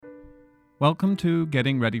Welcome to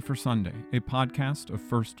Getting Ready for Sunday, a podcast of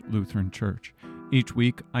First Lutheran Church. Each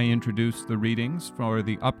week, I introduce the readings for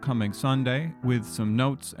the upcoming Sunday with some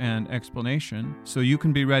notes and explanation so you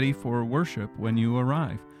can be ready for worship when you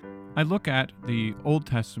arrive. I look at the Old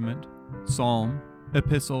Testament, Psalm,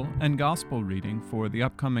 epistle, and gospel reading for the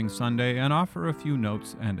upcoming Sunday and offer a few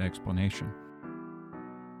notes and explanation.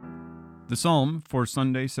 The Psalm for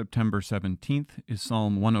Sunday, September 17th is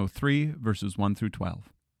Psalm 103, verses 1 through 12.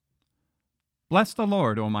 Bless the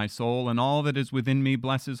Lord, O my soul, and all that is within me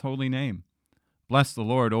bless his holy name. Bless the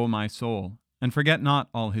Lord, O my soul, and forget not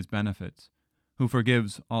all his benefits, who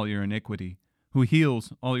forgives all your iniquity, who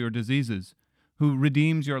heals all your diseases, who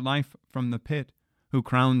redeems your life from the pit, who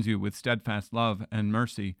crowns you with steadfast love and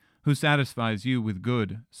mercy, who satisfies you with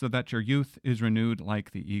good, so that your youth is renewed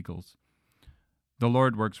like the eagles. The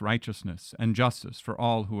Lord works righteousness and justice for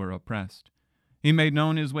all who are oppressed. He made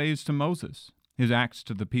known his ways to Moses, his acts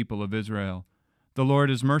to the people of Israel. The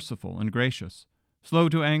Lord is merciful and gracious, slow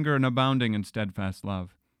to anger and abounding in steadfast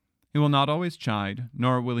love. He will not always chide,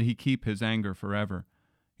 nor will he keep his anger forever.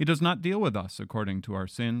 He does not deal with us according to our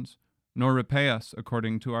sins, nor repay us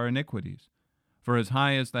according to our iniquities. For as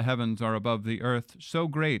high as the heavens are above the earth, so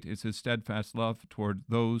great is his steadfast love toward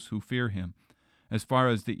those who fear him. As far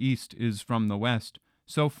as the east is from the west,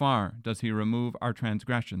 so far does he remove our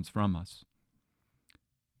transgressions from us.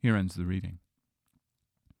 Here ends the reading.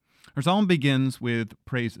 Our psalm begins with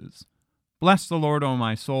praises. Bless the Lord, O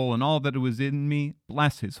my soul, and all that is in me,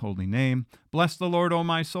 bless his holy name. Bless the Lord, O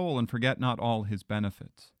my soul, and forget not all his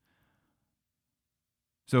benefits.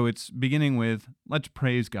 So it's beginning with, let's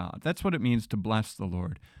praise God. That's what it means to bless the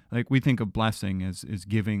Lord. Like we think of blessing as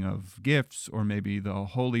giving of gifts or maybe the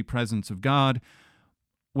holy presence of God.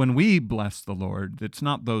 When we bless the Lord, it's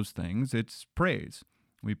not those things, it's praise.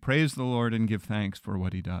 We praise the Lord and give thanks for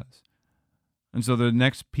what he does. And so the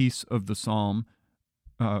next piece of the psalm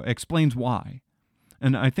explains why.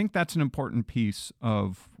 And I think that's an important piece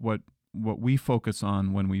of what we focus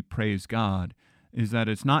on when we praise God, is that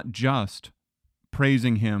it's not just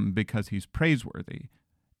praising him because he's praiseworthy.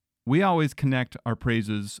 We always connect our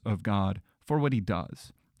praises of God for what he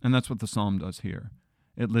does. And that's what the psalm does here.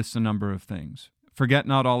 It lists a number of things. Forget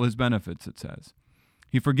not all his benefits, it says.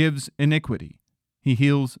 He forgives iniquity. He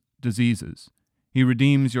heals diseases. He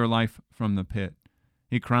redeems your life from the pit.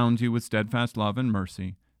 He crowns you with steadfast love and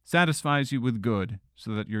mercy, satisfies you with good,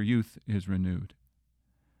 so that your youth is renewed.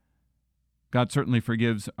 God certainly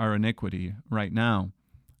forgives our iniquity right now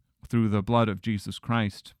through the blood of Jesus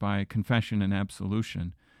Christ by confession and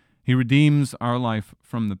absolution. He redeems our life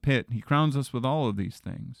from the pit. He crowns us with all of these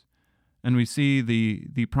things. And we see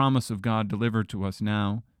the promise of God delivered to us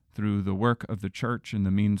now through the work of the church and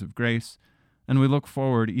the means of grace, and we look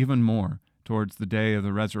forward even more towards the day of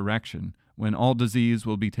the resurrection, when all disease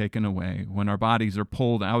will be taken away, when our bodies are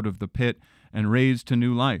pulled out of the pit and raised to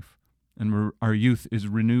new life, and our youth is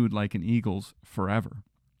renewed like an eagle's forever.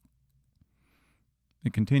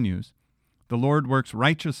 It continues, the Lord works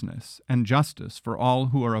righteousness and justice for all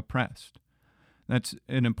who are oppressed. That's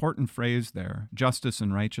an important phrase there. Justice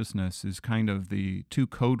and righteousness is kind of the two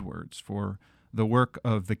code words for the work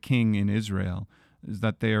of the king in Israel, is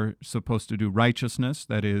that they are supposed to do righteousness,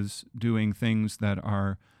 that is, doing things that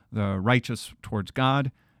are the righteous towards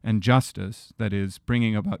God, and justice, that is,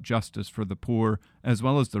 bringing about justice for the poor as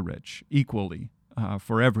well as the rich, equally,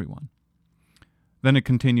 for everyone. Then it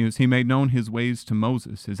continues, he made known his ways to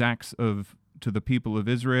Moses, his acts to the people of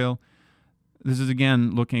Israel. This is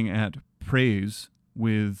again looking at praise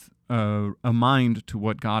with a mind to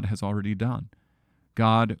what God has already done.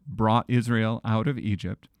 God brought Israel out of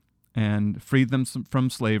Egypt and freed them from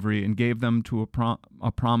slavery and gave them to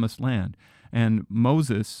a promised land. And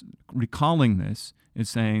Moses, recalling this, is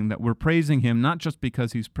saying that we're praising him not just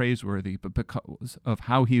because he's praiseworthy, but because of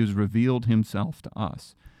how he has revealed himself to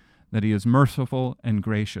us, that he is merciful and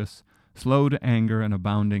gracious, slow to anger and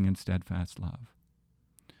abounding in steadfast love.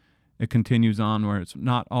 It continues on where it's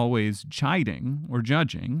not always chiding or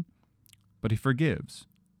judging, but he forgives.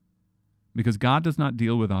 Because God does not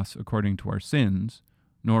deal with us according to our sins,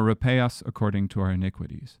 nor repay us according to our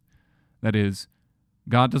iniquities. That is,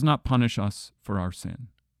 God does not punish us for our sin,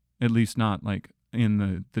 at least not like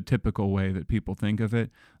in the typical way that people think of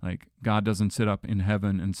it. Like God doesn't sit up in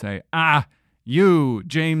heaven and say, you,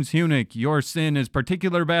 James Hunick, your sin is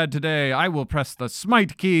particular bad today. I will press the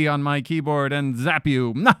smite key on my keyboard and zap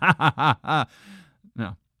you. No,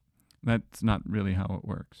 that's not really how it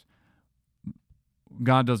works.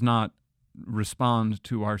 God does not respond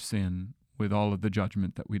to our sin with all of the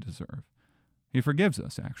judgment that we deserve. He forgives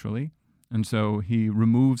us, actually, And so he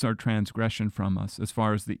removes our transgression from us as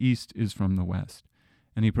far as the east is from the west.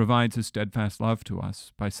 and he provides his steadfast love to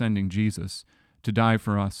us by sending Jesus to die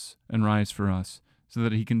for us and rise for us so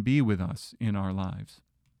that he can be with us in our lives.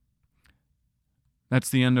 That's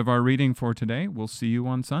the end of our reading for today. We'll see you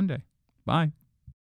on Sunday. Bye.